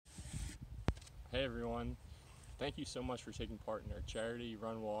Hey everyone, thank you so much for taking part in our charity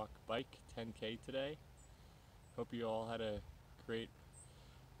run walk bike 10K today. Hope you all had a great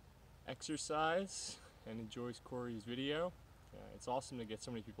exercise and enjoys Corey's video. It's awesome to get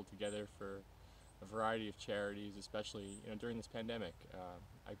so many people together for a variety of charities, especially during this pandemic.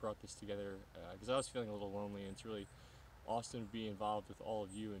 I brought this together because I was feeling a little lonely, and it's really awesome to be involved with all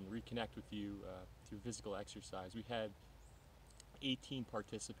of you and reconnect with you through physical exercise. We had 18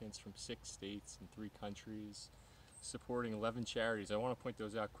 participants from 6 states and 3 countries, supporting 11 charities. I want to point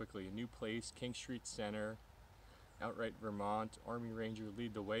those out quickly. A New Place, King Street Center, Outright Vermont, Army Ranger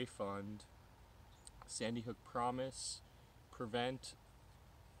Lead the Way Fund, Sandy Hook Promise, Prevent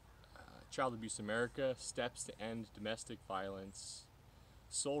Child Abuse America, Steps to End Domestic Violence,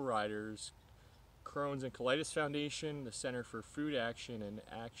 Soul Riders, Crohn's and Colitis Foundation, the Center for Food Action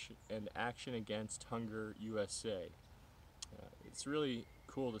and Action Against Hunger USA. It's really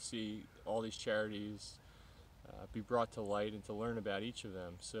cool to see all these charities be brought to light and to learn about each of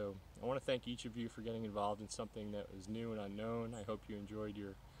them. So I want to thank each of you for getting involved in something that was new and unknown. I hope you enjoyed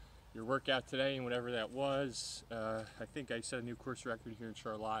your workout today and whatever that was. I think I set a new course record here in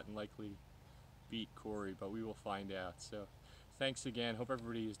Charlotte and likely beat Corey, but we will find out. So thanks again. Hope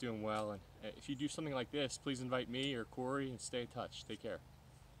everybody is doing well. And if you do something like this, please invite me or Corey and stay in touch. Take care.